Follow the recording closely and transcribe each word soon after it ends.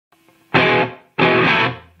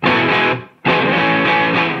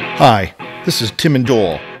Hi, this is Tim and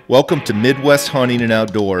Doyle. Welcome to Midwest Hunting and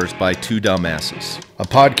Outdoors by Two Dumbasses, a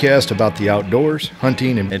podcast about the outdoors,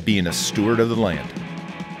 hunting, and being a steward of the land.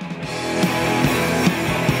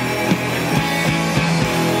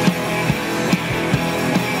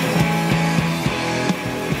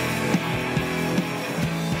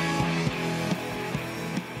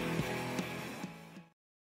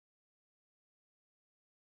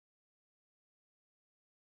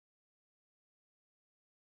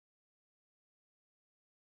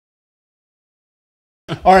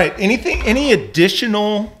 All right. Any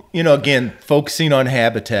additional, again, focusing on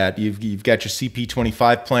habitat, you've got your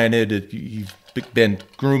CP25 planted, you've been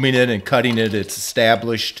grooming it and cutting it, it's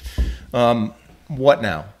established. What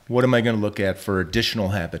now? What am I going to look at for additional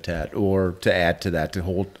habitat or to add to that to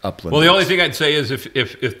hold upland? Well, the only thing I'd say is if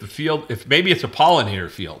the field, if maybe it's a pollinator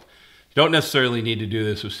field, you don't necessarily need to do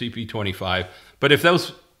this with CP25, but if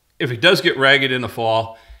it does get ragged in the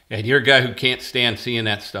fall and you're a guy who can't stand seeing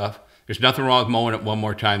that stuff, there's nothing wrong with mowing it one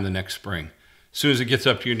more time the next spring. As soon as it gets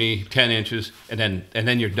up to your knee, 10 inches, and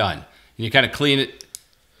then you're done. And you kind of clean it.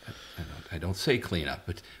 I don't say clean up,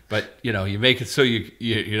 but you make it so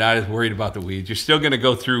you're not as worried about the weeds. You're still going to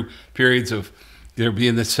go through periods of there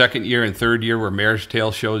being the second year and third year where mare's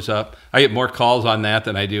tail shows up. I get more calls on that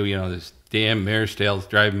than I do, this damn mare's tail is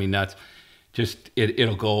driving me nuts. Just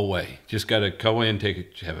it'll go away. Just got to go in,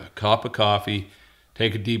 have a cup of coffee,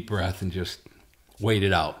 take a deep breath, and just wait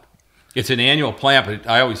it out. It's an annual plant, but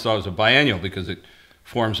I always thought it was a biennial because it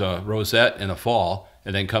forms a rosette in the fall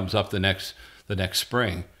and then comes up the next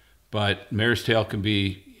spring. But mare's tail can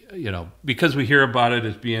be, because we hear about it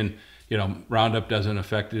as being, Roundup doesn't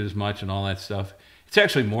affect it as much and all that stuff. It's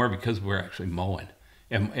actually more because we're actually mowing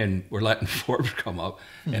and we're letting forbs come up,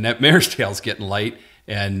 and that mare's tail's getting light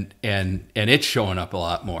and it's showing up a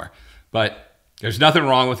lot more. But there's nothing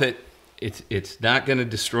wrong with it. It's not going to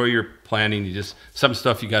destroy your planting. Some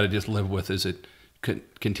stuff you got to just live with as it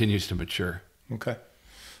continues to mature. Okay.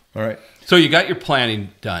 All right. So you got your planting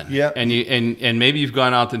done. Yeah. And maybe you've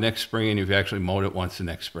gone out the next spring and you've actually mowed it once the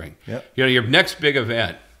next spring. Yeah. Your next big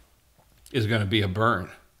event is going to be a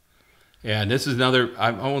burn. And this is another,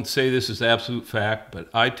 I won't say this is absolute fact, but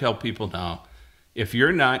I tell people now, if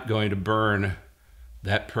you're not going to burn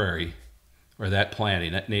that prairie or that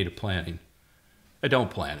planting, that native planting, I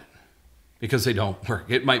don't plant it. Because they don't work.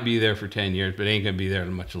 It might be there for 10 years, but it ain't going to be there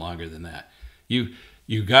much longer than that. You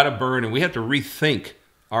got to burn, and we have to rethink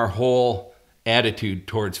our whole attitude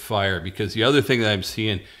towards fire, because the other thing that I'm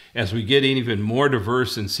seeing, as we get even more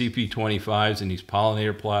diverse in CP25s and these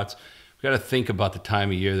pollinator plots, we've got to think about the time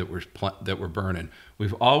of year that we're burning.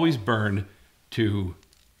 We've always burned to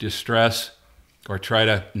distress or try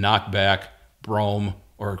to knock back brome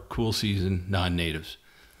or cool season non-natives.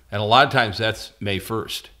 And a lot of times that's May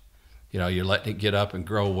 1st. You're letting it get up and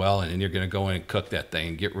grow well, and then you're going to go in and cook that thing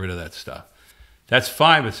and get rid of that stuff. That's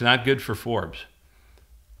fine, but it's not good for forbs.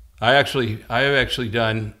 I have actually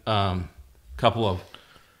done a couple of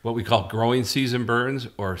what we call growing season burns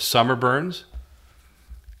or summer burns.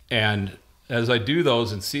 And as I do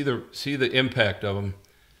those and see the impact of them,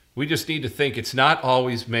 we just need to think it's not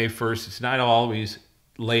always May 1st. It's not always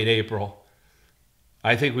late April.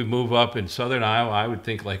 I think we move up in southern Iowa. I would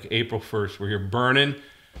think like April 1st, where you're burning.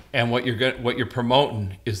 And what you're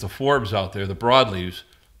promoting is the forbs out there, the broadleaves,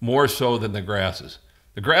 more so than the grasses.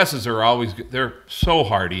 The grasses they're so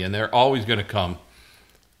hardy and they're always going to come,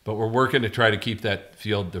 but we're working to try to keep that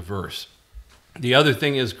field diverse. The other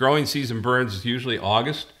thing is growing season burns is usually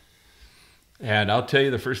August. And I'll tell you,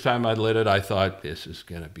 the first time I lit it, I thought this is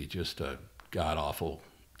going to be just a god-awful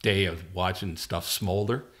day of watching stuff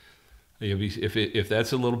smolder. If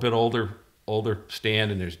that's a little bit older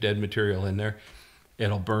stand and there's dead material in there,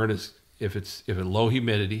 it'll burn if it's lower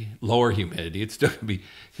humidity, it's still gonna be,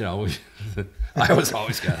 I was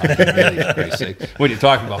always got high humidity, for Christ's sake, when you're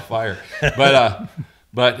talking about fire.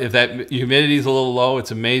 But if that humidity is a little low, it's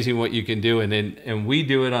amazing what you can do. And we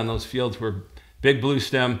do it on those fields where big blue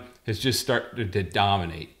stem has just started to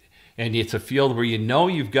dominate. And it's a field where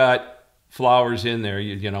you've got flowers in there,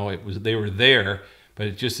 they were there, but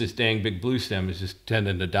it's just this dang big blue stem is just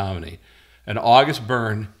tending to dominate. An August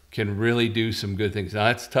burn can really do some good things. Now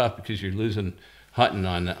that's tough because you're losing hunting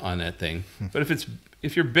on that thing. But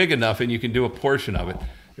if you're big enough and you can do a portion of it,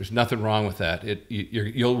 there's nothing wrong with that.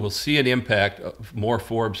 You'll see an impact of more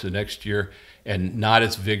forbs the next year and not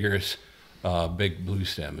as vigorous big blue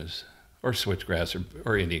stem or switchgrass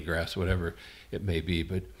or Indian grass, whatever it may be.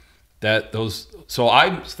 But so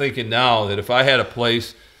I'm thinking now that if I had a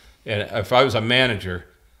place and if I was a manager,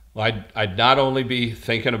 I'd not only be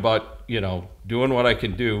thinking about doing what I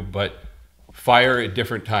can do, but fire at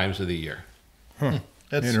different times of the year.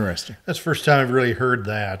 Interesting. That's the first time I've really heard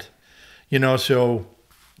that. You know, so,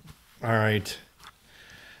 all right.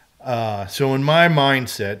 So in my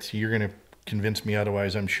mindset, you're going to convince me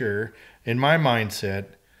otherwise, I'm sure. In my mindset,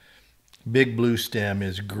 big blue stem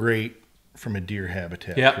is great from a deer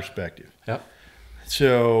habitat perspective. Yep.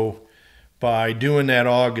 So by doing that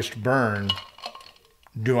August burn,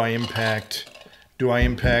 do I impact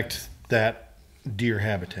that deer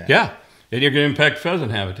habitat? Yeah. And you're going to impact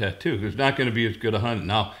pheasant habitat too. There's not going to be as good a hunt.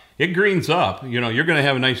 Now, it greens up. You know, you're going to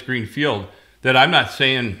have a nice green field that I'm not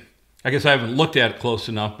saying, I guess I haven't looked at it close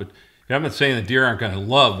enough, but I'm not saying the deer aren't going to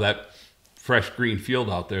love that fresh green field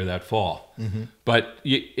out there that fall. Mm-hmm. But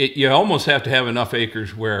you almost have to have enough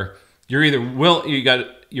acres where you're either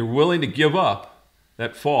you're willing to give up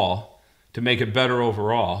that fall to make it better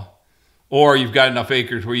overall, or you've got enough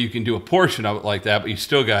acres where you can do a portion of it like that, but you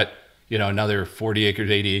still got, you know, another 40 acres,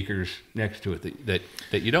 80 acres next to it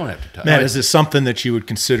that you don't have to touch. Matt, is this something that you would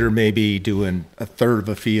consider maybe doing a third of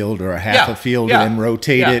a field or a half a field and then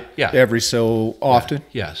rotate it every so often?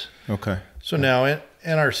 Yes. Okay. So now in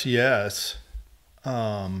NRCS,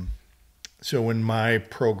 so in my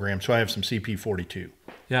program, so I have some CP42.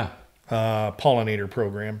 Yeah. Pollinator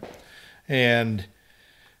program. And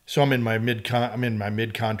so I'm in my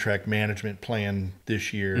mid-contract management plan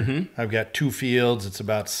this year. Mm-hmm. I've got 2 fields. It's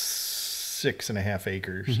about 6.5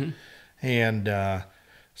 acres. Mm-hmm. And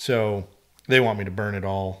so they want me to burn it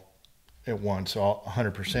all at once, all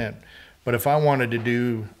 100%. But if I wanted to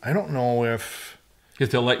do, I don't know if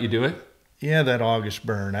they'll let you do it. Yeah, that August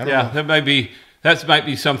burn. I don't know. That might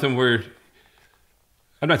be something where,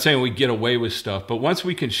 I'm not saying we get away with stuff, but once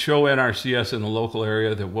we can show NRCS in the local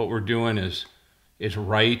area that what we're doing is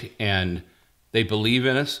right and they believe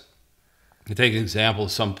in us. You take an example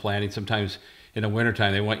of some planting. Sometimes in the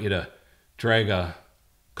wintertime, they want you to drag a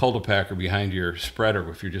cultipacker behind your spreader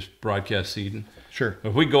if you're just broadcast seeding. Sure.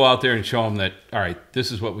 If we go out there and show them that, all right,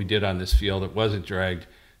 this is what we did on this field. It wasn't dragged.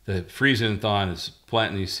 The freezing and thawing is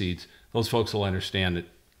planting these seeds. Those folks will understand that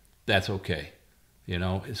that's okay. You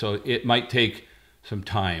know, so it might take some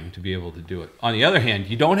time to be able to do it. On the other hand,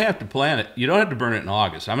 you don't have to plant it. You don't have to burn it in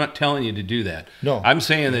August. I'm not telling you to do that. No. I'm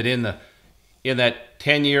saying that in that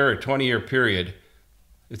 10-year or 20-year period,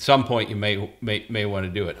 at some point you may want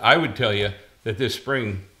to do it. I would tell you that this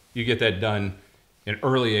spring you get that done in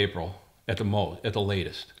early April at the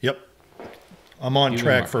latest. Yep. I'm on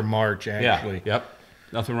track for March, actually. Yeah. Yep.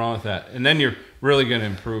 Nothing wrong with that. And then you're really going to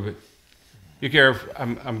improve it. You care if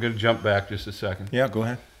I'm going to jump back just a second. Yeah, go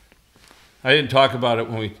ahead. I didn't talk about it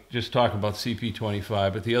when we just talked about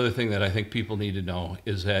CP25, but the other thing that I think people need to know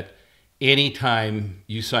is that anytime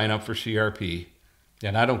you sign up for CRP,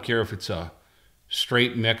 and I don't care if it's a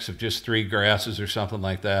straight mix of just 3 grasses or something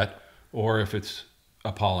like that, or if it's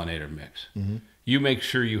a pollinator mix, mm-hmm. you make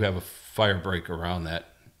sure you have a fire break around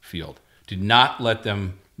that field. Do not let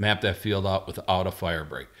them map that field out without a fire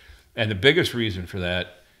break. And the biggest reason for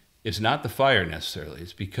that is not the fire necessarily.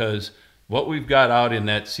 It's because what we've got out in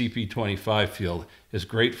that CP25 field is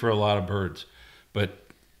great for a lot of birds, but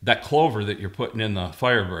that clover that you're putting in the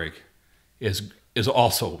fire break is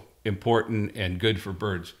also important and good for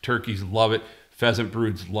birds. Turkeys love it, pheasant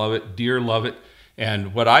broods love it, deer love it.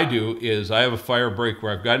 And what I do is I have a fire break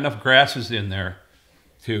where I've got enough grasses in there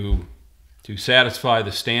to satisfy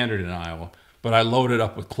the standard in Iowa, but I load it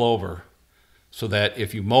up with clover so that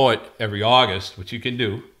if you mow it every August, which you can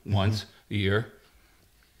do mm-hmm. once a year,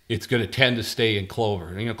 it's going to tend to stay in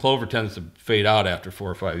clover. You know, clover tends to fade out after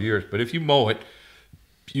 4 or 5 years, but if you mow it,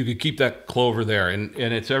 you could keep that clover there. And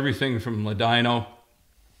it's everything from ladino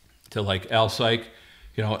to like alsike.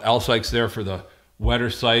 You know, alsike's there for the wetter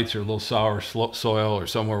sites or a little sour soil or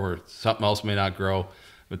somewhere where something else may not grow,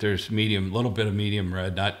 but there's little bit of medium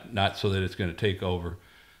red, not so that it's going to take over,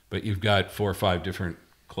 but you've got 4 or 5 different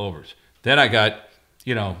clovers. Then I got,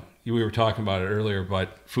 you know, we were talking about it earlier about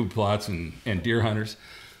food plots and deer hunters.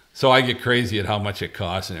 So I get crazy at how much it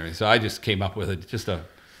costs and everything. So I just came up with just a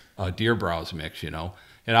deer browse mix, you know.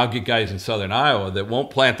 And I'll get guys in southern Iowa that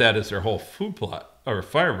won't plant that as their whole food plot or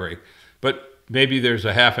fire break, but maybe there's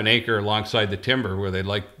a half an acre alongside the timber where they'd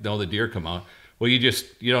know the deer come out. Well, you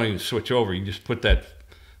don't even switch over. You just put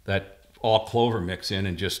that all clover mix in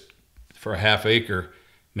and just for a half acre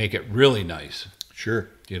make it really nice. Sure.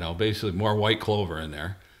 You know, basically more white clover in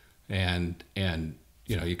there, and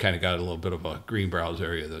you know, you kind of got a little bit of a green browse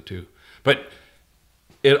area though too. But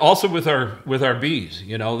it also with our bees,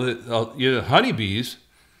 you know, the honeybees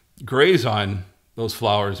graze on those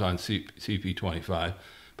flowers on CP25,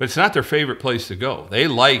 but it's not their favorite place to go. They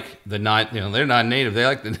like they're non-native. They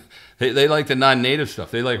like the non-native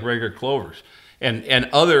stuff. They like regular clovers and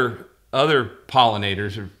other other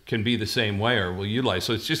pollinators can be the same way or will utilize.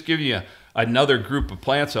 So it's just giving you another group of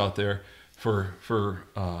plants out there for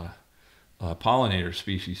pollinator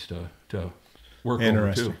species to work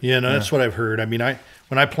over too. Yeah, no, that's what I've heard. I mean,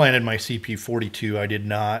 when I planted my CP42,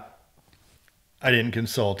 I didn't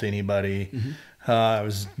consult anybody. I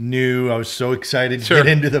was new. I was so excited to get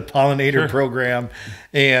into the pollinator program,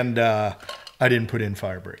 and I didn't put in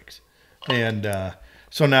fire breaks. And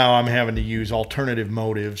so now I'm having to use alternative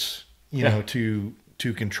motives, you know, to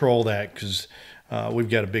control that, because we've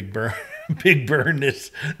got a big burn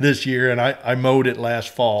this year, and I mowed it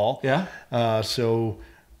last fall. Yeah. Well,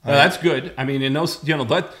 that's good. I mean, in those, you know,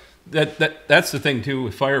 that's the thing too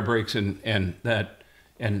with fire breaks and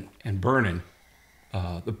burning.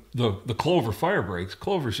 The clover fire breaks.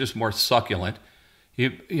 Clover is just more succulent.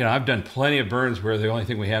 You know, I've done plenty of burns where the only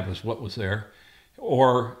thing we had was what was there,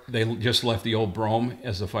 or they just left the old brome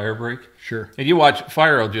as the fire break. Sure. And you watch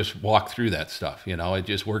fire will just walk through that stuff. You know, it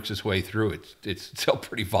just works its way through. It's still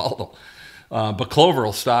pretty volatile, but clover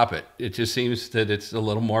will stop it. It just seems that it's a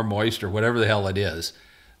little more moist or whatever the hell it is.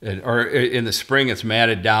 Or in the spring it's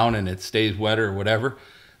matted down and it stays wetter or whatever.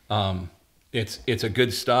 It's a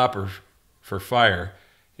good stopper for fire,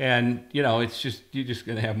 and you know, you're just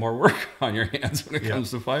going to have more work on your hands when it comes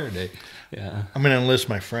to fire day. Yeah, I'm going to enlist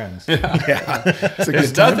my friends.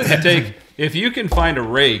 It's nothing to take if you can find a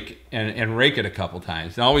rake and rake it a couple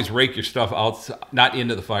times. And always rake your stuff out, not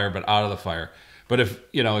into the fire, but out of the fire. But if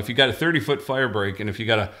you got a 30-foot fire break, and if you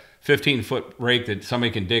got a 15-foot rake that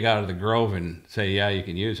somebody can dig out of the grove and say, yeah, you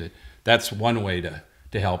can use it, that's one way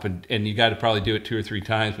to help. And you got to probably do it 2 or 3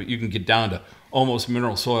 times, but you can get down to almost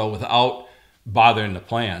mineral soil without bothering the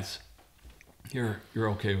plants. You're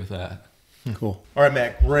okay with that. Cool. All right,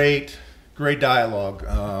 Matt, great dialogue.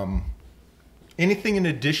 Anything in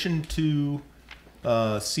addition to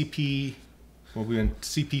CP? Well, we've been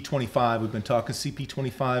CP25. We've been talking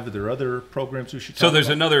CP25. Are there other programs we should talk about? So there's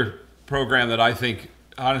another program that I think,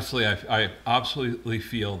 honestly, I absolutely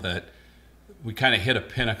feel that we kind of hit a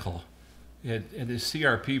pinnacle. In the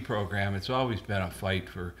CRP program, it's always been a fight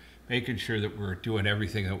for making sure that we're doing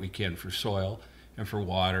everything that we can for soil and for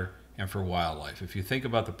water and for wildlife. If you think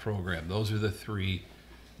about the program, those are the 3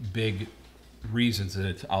 big reasons that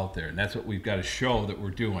it's out there, and that's what we've got to show that we're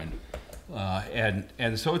doing.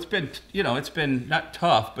 And so it's been, you know, it's been not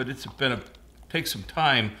tough, but it's been take some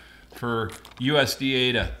time for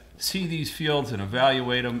USDA to see these fields and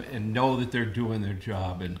evaluate them and know that they're doing their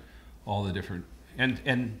job and all the different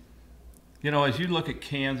and you know, as you look at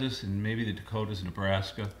Kansas and maybe the Dakotas,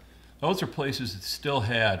 Nebraska, those are places that still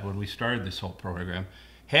had, when we started this whole program,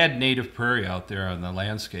 had native prairie out there on the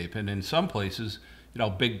landscape, and in some places, you know,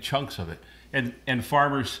 big chunks of it, and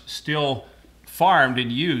farmers still farmed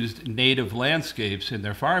and used native landscapes in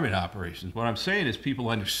their farming operations. What I'm saying is people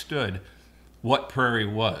understood what prairie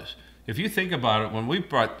was. If you think about it, when we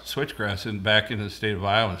brought switchgrass back into the state of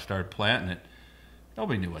Iowa and started planting it,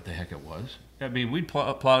 nobody knew what the heck it was. I mean, we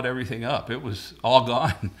plowed everything up. It was all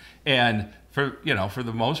gone, and for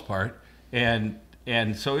the most part, and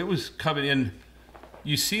so it was coming in.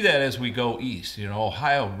 You see that as we go east. You know,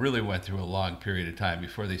 Ohio really went through a long period of time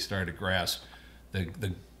before they started to grasp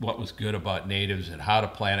what was good about natives and how to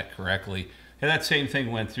plant it correctly. And that same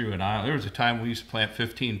thing went through in Iowa. There was a time we used to plant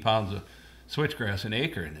 15 pounds of switchgrass an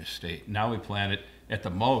acre in this state. Now we plant it at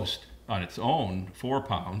the most on its own 4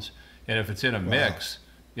 pounds, and if it's in a mix,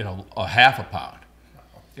 you know, a half a pound.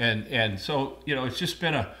 And so, you know, it's just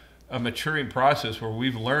been a maturing process where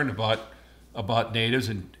we've learned about natives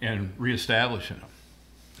and reestablishing them.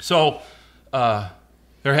 So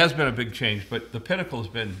there has been a big change, but the pinnacle has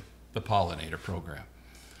been the pollinator program.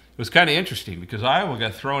 It was kind of interesting because Iowa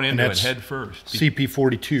got thrown into it head first.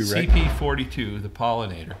 CP42, right? CP42, the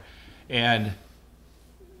pollinator. And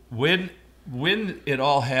when it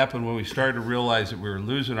all happened, when we started to realize that we were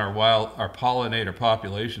losing our pollinator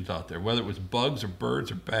populations out there, whether it was bugs or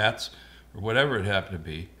birds or bats or whatever it happened to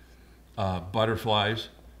be, butterflies.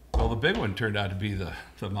 Well, the big one turned out to be the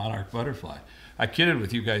monarch butterfly. I kidded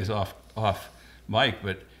with you guys off mic,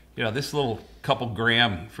 but you know, this little couple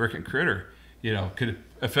gram frickin' critter, you know, could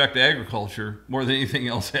affect agriculture more than anything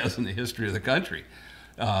else has in the history of the country.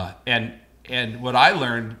 And what I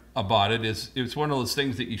learned about it is it's one of those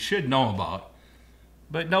things that you should know about,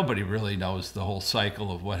 but nobody really knows the whole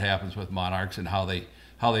cycle of what happens with monarchs and how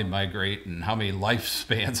they migrate and how many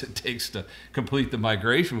lifespans it takes to complete the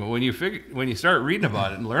migration. But when you start reading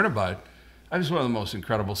about it and learn about it, it's one of the most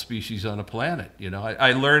incredible species on the planet. You know,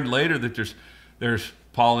 I learned later that there's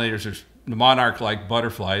pollinators, there's monarch-like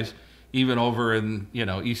butterflies, even over in, you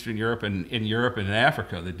know, Eastern Europe and in Europe and in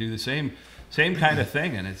Africa that do the same kind of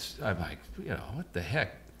thing. And I'm like, you know, what the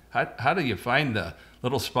heck? how do you find the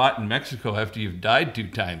little spot in Mexico after you've died 2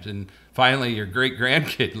 times and finally your great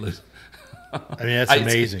grandkid lives? I mean, that's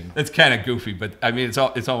amazing. It's kind of goofy, but I mean, it's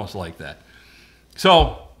almost like that.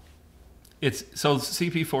 So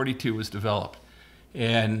CP42 was developed,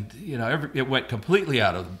 and it went completely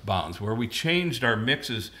out of bounds where we changed our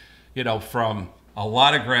mixes, from a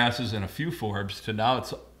lot of grasses and a few forbs to now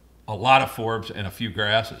it's a lot of forbs and a few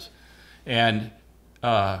grasses. And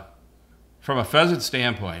from a pheasant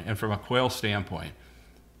standpoint and from a quail standpoint,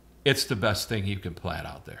 it's the best thing you can plant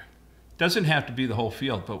out there. It doesn't have to be the whole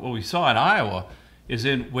field, but what we saw in Iowa is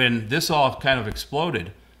when this all kind of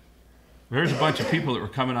exploded, there's a bunch of people that were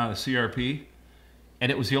coming out of CRP,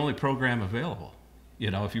 and it was the only program available.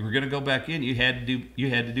 If you were going to go back in, you had to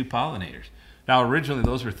do pollinators. Now, originally,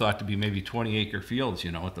 those were thought to be maybe 20-acre fields,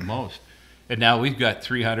 at the most. And now we've got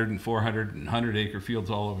 300 and 400 and 100-acre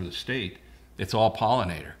fields all over the state. It's all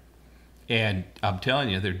pollinator. And I'm telling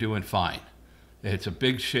you, they're doing fine. It's a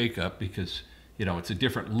big shakeup because, it's a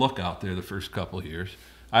different look out there the first couple of years.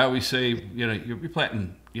 I always say, you're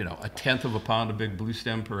planting, 1/10 of a pound of big blue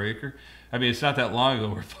stem per acre. I mean, it's not that long ago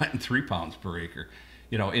we were planting 3 pounds per acre,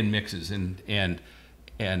 in mixes. And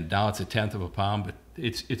now it's 1/10 of a pound, but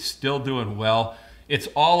it's still doing well. It's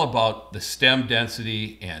all about the stem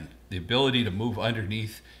density and the ability to move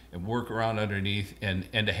underneath and work around underneath and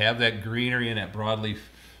to have that greenery and that broadleaf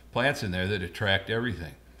plants in there that attract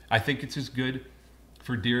everything. I think it's as good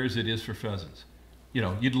for deer as it is for pheasants.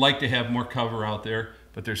 You'd like to have more cover out there,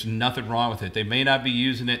 but there's nothing wrong with it. They may not be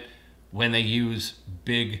using it when they use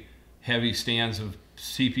big, heavy stands of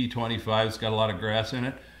CP25. It's got a lot of grass in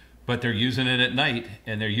it, but they're using it at night,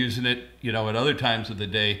 and they're using it, at other times of the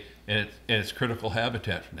day, and it's critical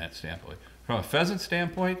habitat from that standpoint. From a pheasant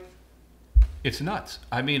standpoint, it's nuts.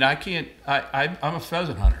 I mean, I'm a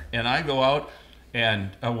pheasant hunter, and I go out,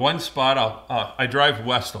 and one spot, I drive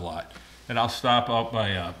west a lot, and I'll stop out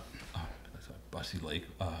by Bussy Lake,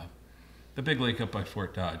 the big lake up by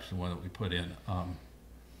Fort Dodge, the one that we put in.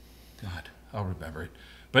 God, I'll remember it.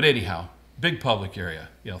 But anyhow, big public area,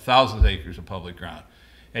 thousands of acres of public ground.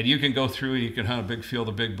 And you can go through and you can hunt a big field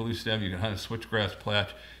of big blue stem, you can hunt a switchgrass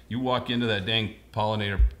patch. You walk into that dang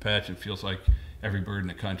pollinator patch, it feels like every bird in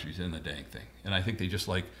the country's in the dang thing. And I think they just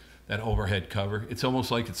like that overhead cover. It's almost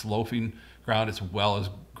like it's loafing ground as well as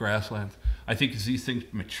grasslands. I think as these things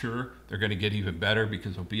mature, they're going to get even better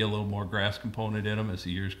because there'll be a little more grass component in them as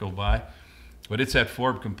the years go by. But it's that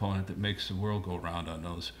forb component that makes the world go round on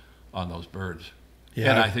those birds.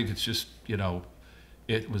 Yeah. And I think it's just,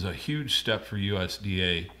 it was a huge step for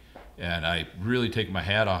USDA, and I really take my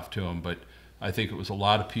hat off to them. But I think it was a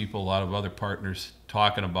lot of people, a lot of other partners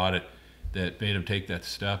talking about it that made them take that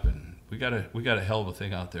step. And we got a hell of a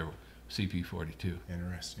thing out there, CP42.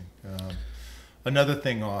 Interesting. Another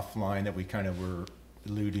thing offline that we kind of were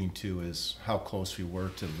alluding to is how close we were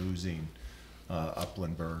to losing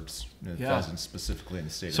upland birds, pheasants specifically in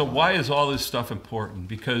the state. So why is all this stuff important?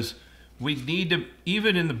 Because we need to,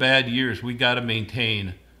 even in the bad years, we got to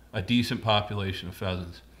maintain a decent population of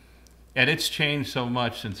pheasants. And it's changed so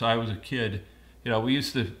much since I was a kid. We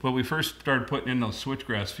used to, when we first started putting in those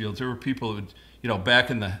switchgrass fields, there were people who would, back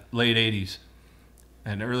in the late 80s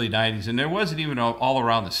and early 90s, and there wasn't even all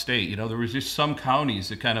around the state. There was just some counties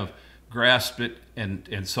that kind of grasped it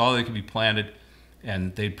and saw they could be planted,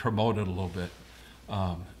 and they'd promote it a little bit.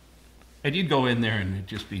 And you'd go in there and it'd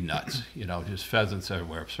just be nuts, just pheasants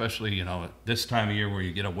everywhere, especially, this time of year where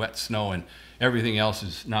you get a wet snow and everything else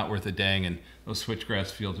is not worth a dang, and those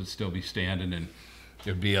switchgrass fields would still be standing and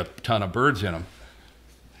there'd be a ton of birds in them.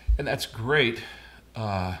 And that's great,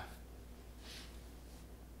 but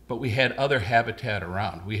we had other habitat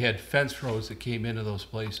around. We had fence rows that came into those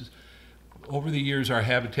places. Over the years, our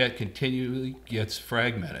habitat continually gets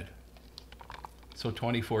fragmented. So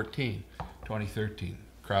 2014, 2013,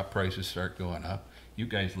 crop prices start going up. You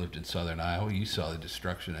guys lived in southern Iowa. You saw the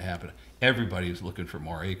destruction that happened. Everybody was looking for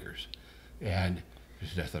more acres. And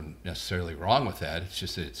there's nothing necessarily wrong with that. It's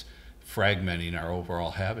just that it's fragmenting our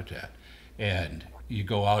overall habitat. And you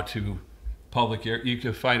go out to public area, you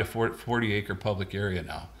can find a 40-acre public area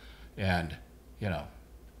now. And,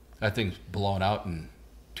 that thing's blown out in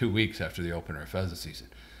 2 weeks after the opener of pheasant season.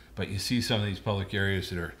 But you see some of these public areas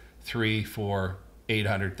that are 3, 4,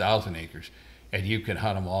 800,000 acres, and you can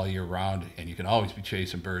hunt them all year round, and you can always be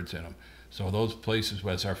chasing birds in them. So those places,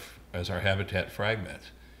 as our habitat fragments,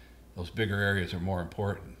 those bigger areas are more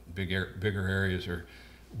important. Bigger areas are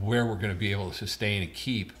where we're going to be able to sustain and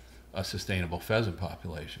keep a sustainable pheasant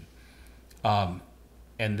population. And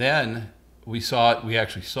then we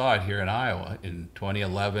actually saw it here in Iowa in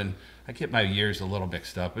 2011. I get my years a little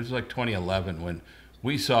mixed up. It was like 2011 when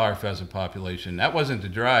we saw our pheasant population. That wasn't to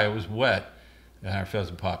dry, it was wet, and our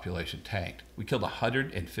pheasant population tanked. We killed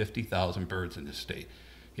 150,000 birds in this state.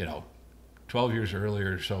 12 years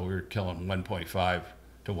earlier or so, we were killing 1.5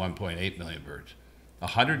 to 1.8 million birds.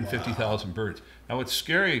 150,000 birds. Now, what's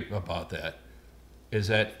scary about that is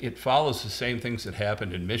that it follows the same things that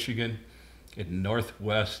happened in Michigan, in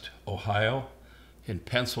Northwest Ohio, in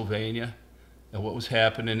Pennsylvania. And what was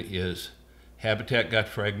happening is habitat got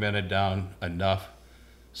fragmented down enough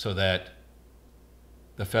so that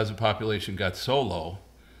the pheasant population got so low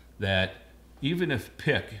that even if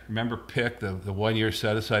remember PIC, the 1 year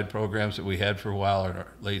set aside programs that we had for a while in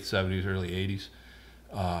our late 70s, early 80s,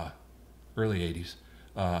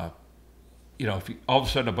 if all of a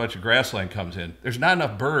sudden a bunch of grassland comes in, there's not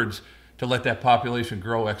enough birds to let that population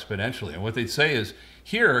grow exponentially. And what they'd say is,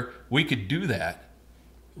 here, we could do that.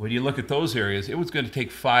 When you look at those areas, it was going to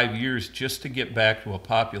take 5 years just to get back to a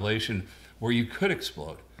population where you could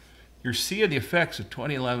explode. You're seeing the effects of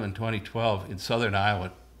 2011, 2012 in southern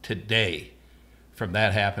Iowa today from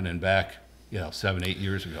that happening back, 7, 8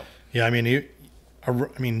 years ago. Yeah,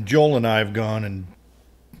 Joel and I have gone and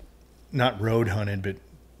not road hunted, but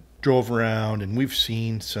drove around, and we've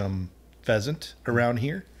seen some pheasant around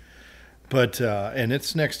here. But and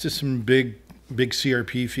it's next to some big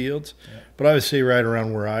CRP fields. Yeah. But I would say right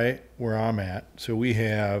around where I'm at. So we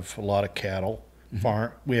have a lot of cattle.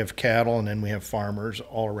 We have cattle, and then we have farmers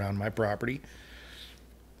all around my property.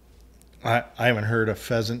 I haven't heard a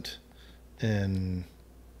pheasant in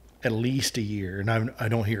at least a year, and I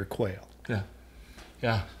don't hear quail. Yeah,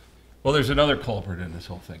 yeah. Well, there's another culprit in this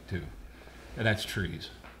whole thing too, and that's trees.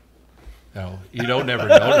 You don't never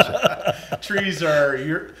notice it. Trees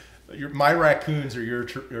are my raccoons are your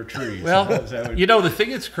trees. Well, the thing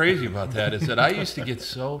that's crazy about that is that I used to get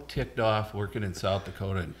so ticked off working in South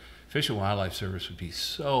Dakota, and Fish and Wildlife Service would be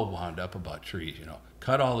so wound up about trees.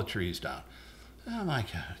 Cut all the trees down. Oh my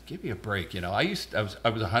God, give me a break. I was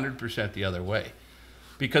 100% the other way,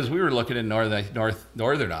 because we were looking in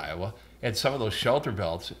northern Iowa, and some of those shelter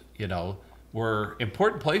belts, were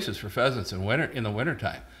important places for pheasants in the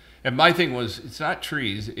wintertime. And my thing was, it's not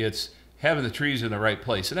trees, it's having the trees in the right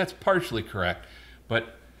place. And that's partially correct.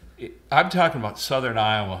 But I'm talking about southern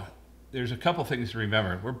Iowa. There's a couple things to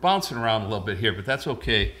remember. We're bouncing around a little bit here, but that's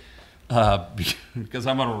okay, because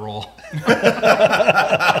I'm on a roll.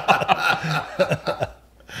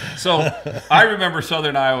 So I remember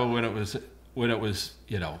southern Iowa when it was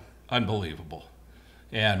unbelievable.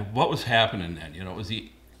 And what was happening then? It was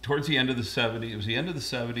towards the end of the 70s. It was the end of the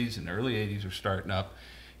 70s, and the early 80s were starting up.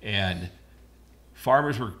 And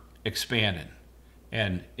farmers were expanding.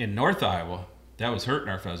 And in North Iowa, that was hurting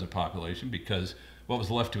our pheasant population, because what was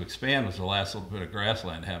left to expand was the last little bit of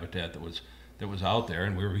grassland habitat that was out there,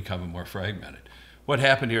 and we were becoming more fragmented. What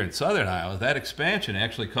happened here in southern Iowa, that expansion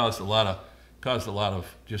actually caused a lot of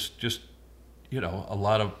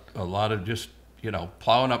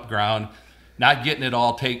plowing up ground, not getting it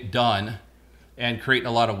all done, and creating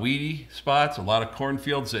a lot of weedy spots, a lot of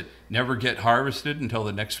cornfields that never get harvested until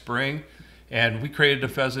the next spring. And we created a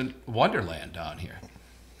pheasant wonderland down here.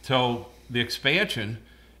 So the expansion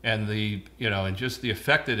and and just the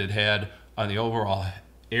effect that it had on the overall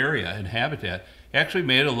area and habitat actually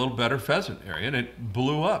made it a little better pheasant area, and it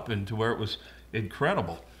blew up into where it was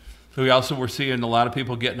incredible. So we also were seeing a lot of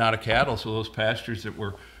people getting out of cattle, so those pastures that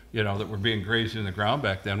were being grazed in the ground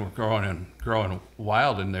back then were growing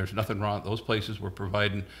wild, and there's nothing wrong. Those places were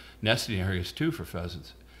providing nesting areas too for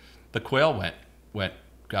pheasants. The quail went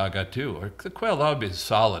gaga too. Or the quail had been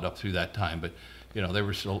solid up through that time, but there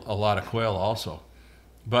was still a lot of quail also.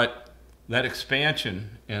 But that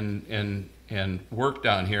expansion and work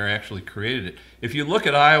down here actually created it. If you look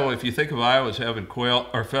at Iowa, if you think of Iowa as having quail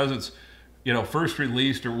or pheasants, first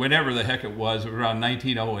released, or whenever the heck it was around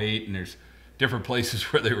 1908, and there's different places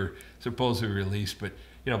where they were supposedly released, but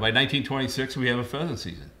by 1926 we have a pheasant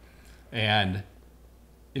season. And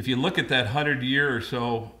if you look at that 100-year or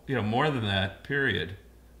so, more than that period,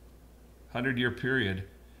 100-year period,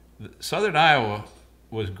 southern Iowa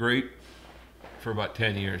was great for about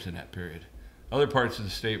 10 years in that period. Other parts of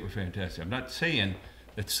the state were fantastic. I'm not saying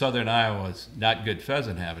that southern Iowa is not good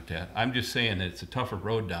pheasant habitat. I'm just saying that it's a tougher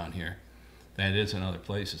road down here than it is in other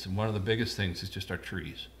places. And one of the biggest things is just our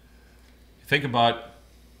trees. Think about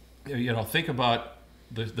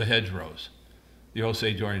the hedgerows, the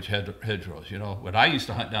Osage orange hedgerows. When I used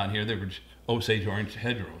to hunt down here, there were just Osage orange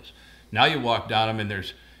hedgerows. Now you walk down them, and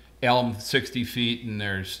there's elm 60 feet, and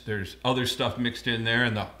there's other stuff mixed in there,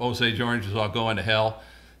 and the Osage oranges all going to hell,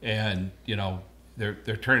 and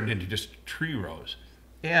they're turned into just tree rows.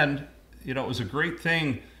 And it was a great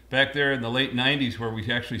thing back there in the late 90s where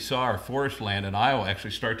we actually saw our forest land in Iowa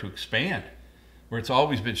actually start to expand, where it's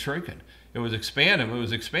always been shrinking. It was expanding. It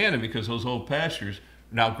was expanding because those old pastures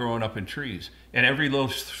are now growing up in trees. And every little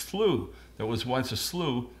slough that was once a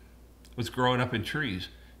slough was growing up in trees.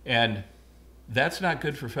 And that's not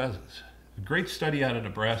good for pheasants. A great study out of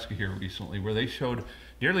Nebraska here recently where they showed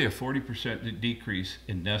nearly a 40% decrease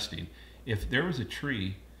in nesting if there was a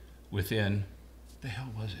tree within, the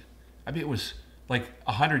hell was it? I mean, it was like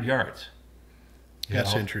 100 yards.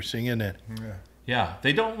 That's interesting, isn't it? Yeah,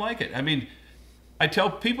 they don't like it. I mean, I tell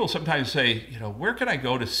people sometimes say, where can I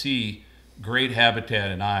go to see great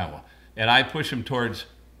habitat in Iowa? And I push them towards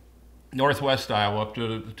northwest Iowa up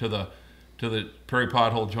to the Prairie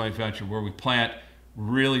Pothole Joint Venture where we plant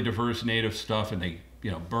really diverse native stuff and they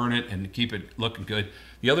burn it and keep it looking good.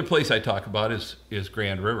 The other place I talk about is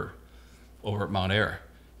Grand River over at Mount Air.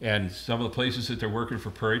 And some of the places that they're working for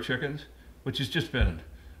prairie chickens, which has just been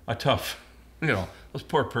a tough, those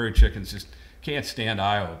poor prairie chickens just can't stand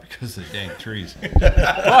Iowa because of the dang trees.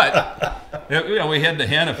 But, we had the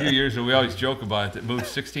hen a few years ago, we always joke about it, that moved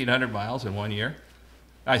 1,600 miles in 1 year.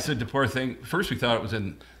 I said the poor thing, first we thought it was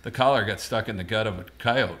in, the collar got stuck in the gut of a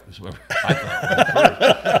coyote, is what I thought it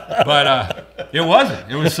was first. But it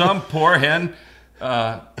wasn't. It was some poor hen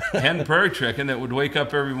prairie chicken that would wake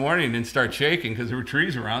up every morning and start shaking because there were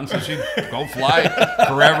trees around, so she'd go fly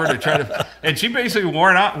forever to try to, and she basically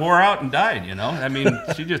wore out and died. I mean,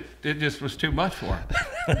 it just was too much for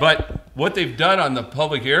her. But what they've done on the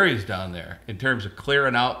public areas down there in terms of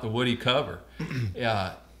clearing out the woody cover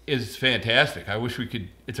is fantastic. I wish we could.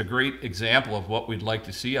 It's a great example of what we'd like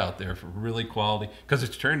to see out there for really quality, because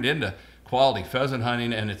it's turned into quality pheasant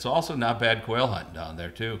hunting, and it's also not bad quail hunting down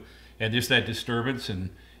there too. And just that disturbance and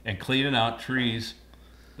cleaning out trees.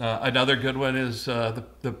 Another good one is the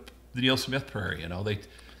Neil Smith Prairie.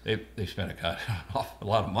 They spent a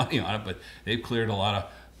lot of money on it, but they've cleared a lot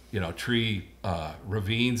of tree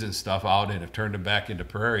ravines and stuff out and have turned them back into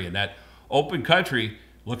prairie. And that open country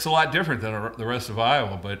looks a lot different than the rest of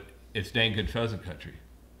Iowa, but it's dang good pheasant country.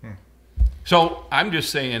 So I'm just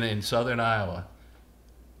saying, in southern Iowa,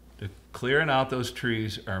 clearing out those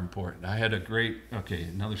trees are important. I had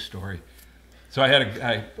another story. So I had a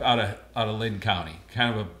guy out of Lynn County,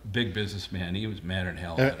 kind of a big businessman. He was madder than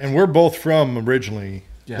hell. And we're both from originally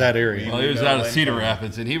that area. Well, he was out of Cedar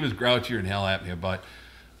Rapids, and he was grouchier than hell at me about,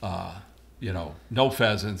 no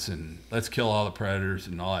pheasants and let's kill all the predators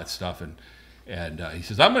and all that stuff. And he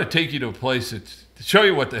says, I'm going to take you to a place to show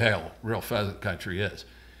you what the hell real pheasant country is.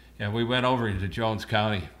 And we went over into Jones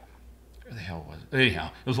County. Where the hell was it?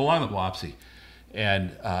 Anyhow, it was along the Wapsie.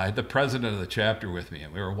 And I had the president of the chapter with me,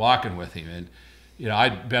 and we were walking with him. And,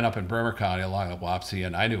 I'd been up in Bremer County along the Wapsie,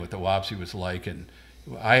 and I knew what the Wapsie was like. And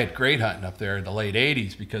I had great hunting up there in the late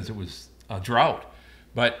 80s because it was a drought.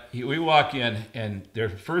 But we walk in, and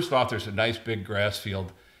first off, there's a nice big grass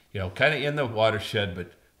field, kind of in the watershed,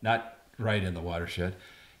 but not right in the watershed.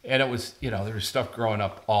 And it was, there was stuff growing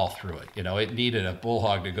up all through it. It needed a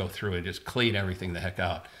bullhog to go through and just clean everything the heck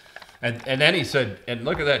out. And then he said, and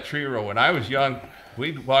look at that tree row. When I was young,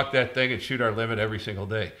 we'd walk that thing and shoot our limit every single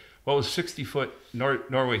day. Well, it was 60-foot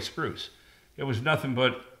Norway spruce. It was nothing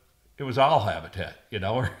but, it was owl habitat,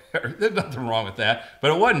 there's nothing wrong with that, but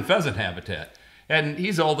it wasn't pheasant habitat. And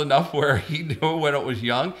he's old enough where he knew when it was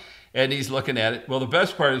young, and he's looking at it. Well, the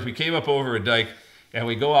best part is we came up over a dike, and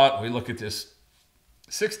we go out and we look at this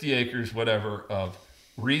 60 acres, whatever, of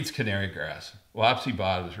Reed's canary grass. Wapsie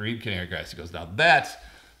bottoms, Reed canary grass. He goes, now that's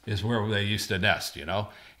is where they used to nest,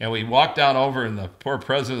 And we walked down over, and the poor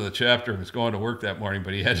president of the chapter was going to work that morning,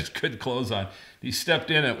 but he had his good clothes on. He stepped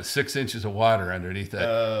in, and it was 6 inches of water underneath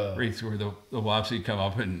that reeds where the Wapsie come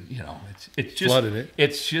up, and it's just flooded it.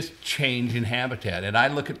 It's just change in habitat. And I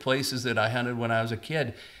look at places that I hunted when I was a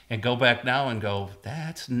kid, and go back now and go,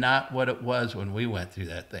 that's not what it was when we went through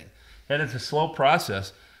that thing. And it's a slow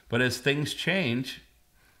process, but as things change,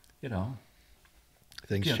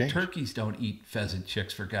 Things change. Turkeys don't eat pheasant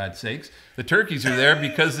chicks, for God's sakes. The turkeys are there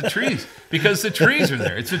because the trees are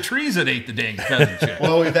there. It's the trees that ate the dang pheasant chick.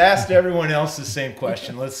 Well, we've asked everyone else the same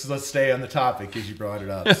question. Let's stay on the topic as you brought it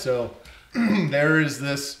up. So there is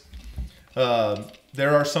this.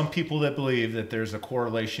 There are some people that believe that there's a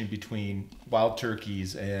correlation between wild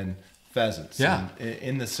turkeys and pheasants. Yeah.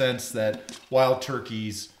 In the sense that wild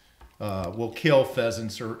turkeys will kill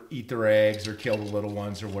pheasants or eat their eggs or kill the little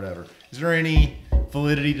ones or whatever. Is there any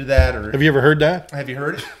validity to that? Or Have you ever heard that? have you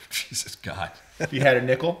heard it? Jesus God. If you had a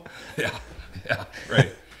nickel? Yeah,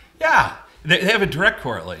 right. Yeah, they have a direct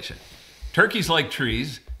correlation. Turkeys like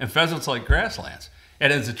trees, and pheasants like grasslands.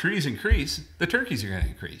 And as the trees increase, the turkeys are going to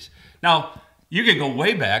increase. Now, you can go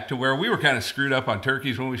way back to where we were kind of screwed up on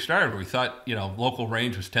turkeys when we started. We thought, local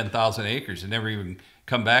range was 10,000 acres and never even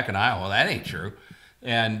come back in Iowa. Well, that ain't true.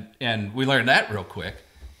 And we learned that real quick.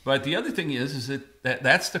 But the other thing is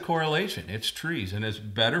that's the correlation. It's trees. And as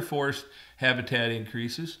better forest habitat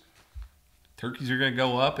increases, turkeys are going to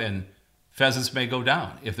go up and pheasants may go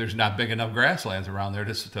down if there's not big enough grasslands around there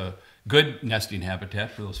to good nesting habitat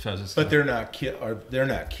for those pheasants. But they're not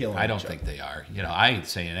killing. I don't think they are. I ain't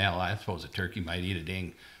saying that. I suppose a turkey might eat a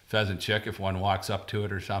dang pheasant chick if one walks up to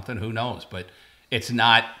it or something. Who knows? But it's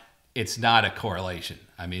not a correlation.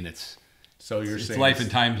 I mean, it's life and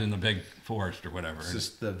times in the big forest or whatever. It's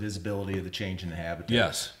just the visibility of the change in the habitat.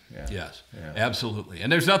 Yes. Absolutely.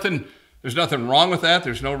 And there's nothing wrong with that.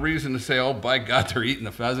 There's no reason to say, oh, by God, they're eating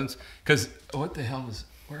the pheasants. Because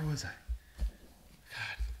where was I?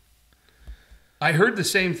 I heard the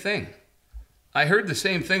same thing.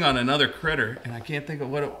 On another critter, and I can't think of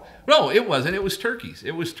what it... No, it wasn't. It was turkeys.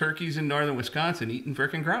 It was turkeys in northern Wisconsin eating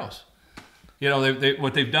frickin' grouse.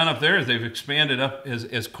 What they've done up there is they've expanded up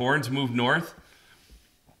as corn's moved north,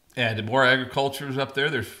 and more agriculture is up there.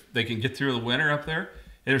 They can get through the winter up there.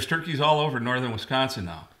 And there's turkeys all over northern Wisconsin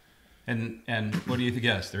now. And what do you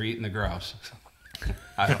guess? They're eating the grouse.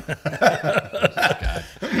 I don't.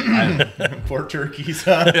 Poor turkeys,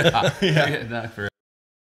 huh? Yeah. Not for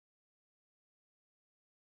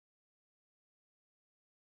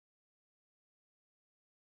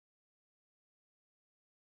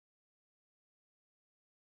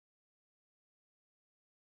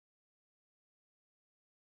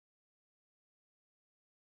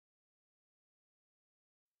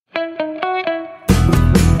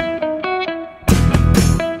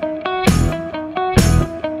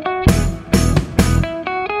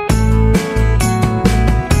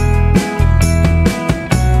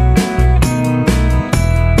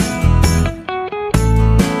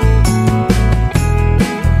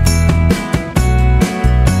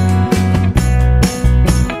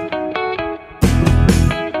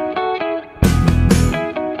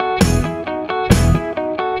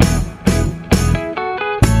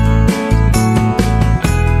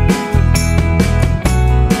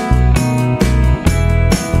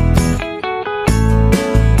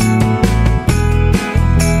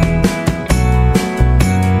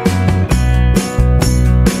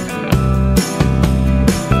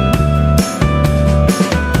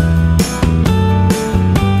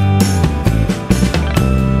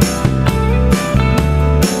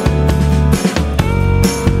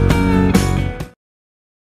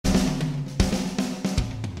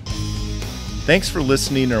Thanks for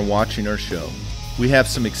listening or watching our show. We have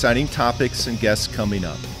some exciting topics and guests coming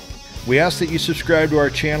up. We ask that you subscribe to our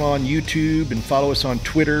channel on YouTube and follow us on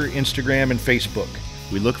Twitter, Instagram, and Facebook.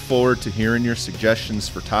 We look forward to hearing your suggestions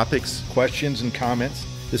for topics, questions, and comments.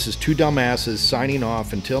 This is Two Dumbasses signing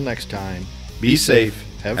off. Until next time, be safe,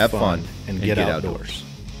 have fun, and get outdoors.